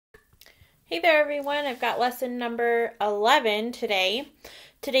Hey there everyone, I've got lesson number 11 today.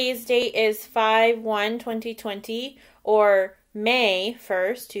 Today's date is 5/1/2020 or May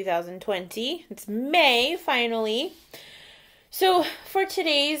 1st, 2020. It's May finally. So for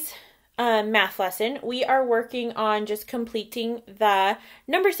today's math lesson, we are working on just completing the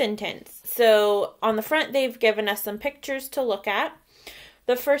number sentence. So on the front, they've given us some pictures to look at.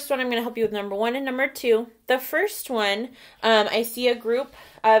 The first one, I'm going to help you with number 1 and number 2. The first one, I see a group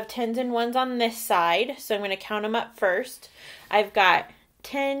of 10s and 1s on this side, so I'm going to count them up first. I've got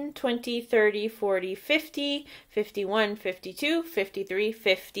 10, 20, 30, 40, 50, 51, 52, 53,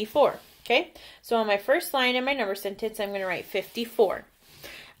 54. Okay, so on my first line in my number sentence, I'm going to write 54.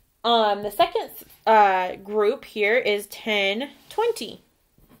 The second group here is 10, 20.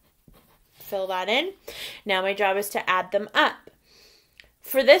 Fill that in. Now my job is to add them up.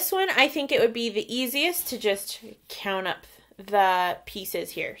 For this one, I think it would be the easiest to just count up the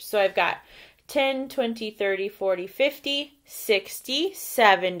pieces here. So I've got 10, 20, 30, 40, 50, 60,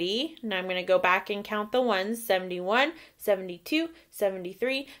 70. Now I'm going to go back and count the ones. 71, 72,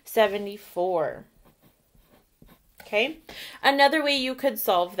 73, 74. Okay. Another way you could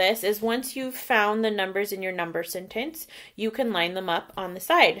solve this is once you've found the numbers in your number sentence, you can line them up on the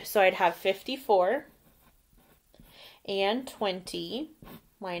side. So I'd have 54 and 20.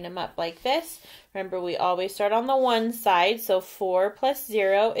 Line them up like this. Remember, we always start on the one side, so 4 plus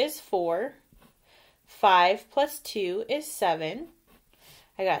 0 is 4. 5 plus 2 is 7.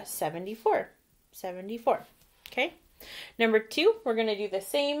 I got 74. 74. Okay? Number 2, we're going to do the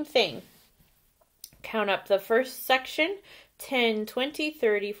same thing. Count up the first section. 10, 20,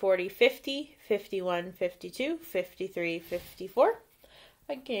 30, 40, 50, 51, 52, 53, 54.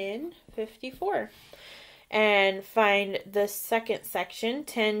 Again, 54. And find the second section,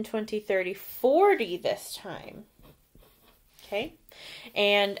 10, 20, 30, 40 this time. Okay?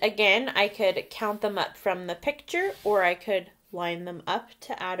 And again, I could count them up from the picture, or I could line them up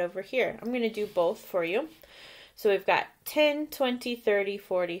to add over here. I'm going to do both for you. So we've got 10, 20, 30,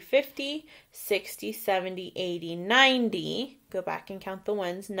 40, 50, 60, 70, 80, 90. Go back and count the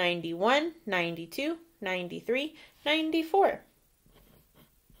ones. 91, 92, 93, 94.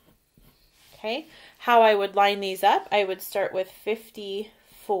 Okay, how I would line these up, I would start with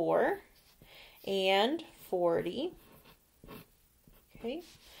 54 and 40. Okay,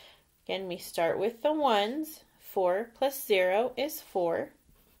 again, we start with the ones. 4 plus 0 is 4.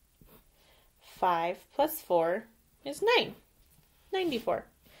 5 plus 4 is 9. 94.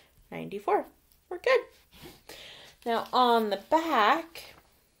 94. We're good. Now on the back,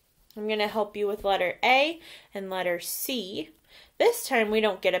 I'm going to help you with letter A and letter C. This time we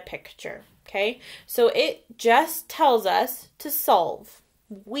don't get a picture. Okay, so it just tells us to solve.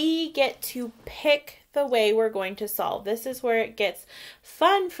 We get to pick the way we're going to solve. This is where it gets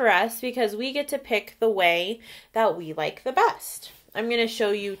fun for us because we get to pick the way that we like the best. I'm going to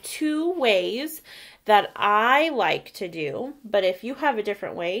show you 2 ways that I like to do, but if you have a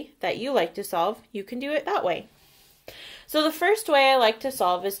different way that you like to solve, you can do it that way. So the first way I like to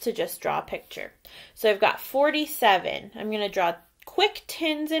solve is to just draw a picture. So I've got 47. I'm going to draw quick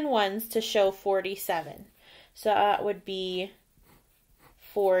 10s and 1s to show 47. So that would be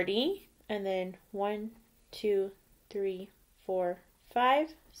 40, and then 1, 2, 3, 4,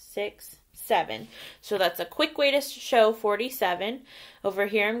 5, 6, 7. So that's a quick way to show 47. Over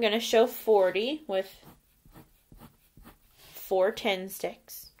here, I'm going to show 40 with 4 10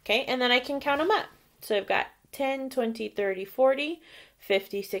 sticks. Okay, and then I can count them up. So I've got 10, 20, 30, 40,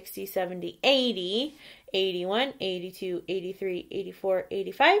 50, 60, 70, 80, 81, 82, 83, 84,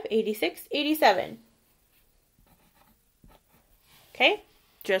 85, 86, 87. Okay,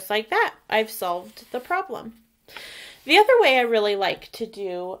 just like that, I've solved the problem. The other way I really like to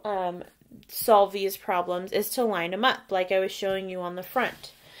do solve these problems is to line them up like I was showing you on the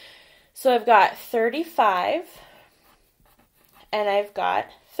front. So I've got 35 and I've got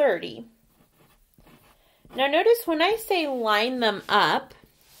 30. Now notice when I say line them up,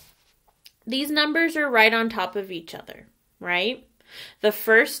 these numbers are right on top of each other, right? The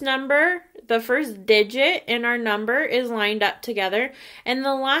first number, the first digit in our number is lined up together, and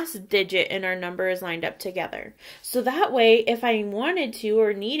the last digit in our number is lined up together. So that way, if I wanted to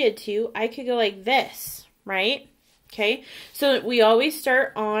or needed to, I could go like this, right? Okay, so we always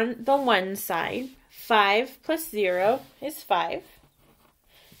start on the one side. 5 plus 0 is 5.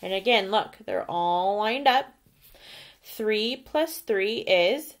 And again, look, they're all lined up. 3 plus 3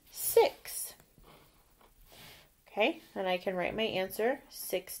 is 6. Okay, and I can write my answer,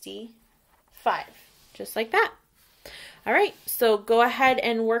 65, just like that. All right, so go ahead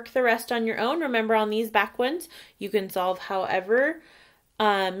and work the rest on your own. Remember, on these back ones, you can solve however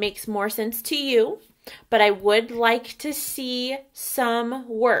makes more sense to you, but I would like to see some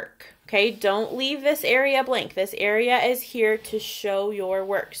work. Okay, don't leave this area blank. This area is here to show your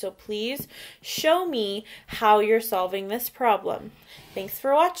work. So please show me how you're solving this problem. Thanks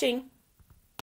for watching.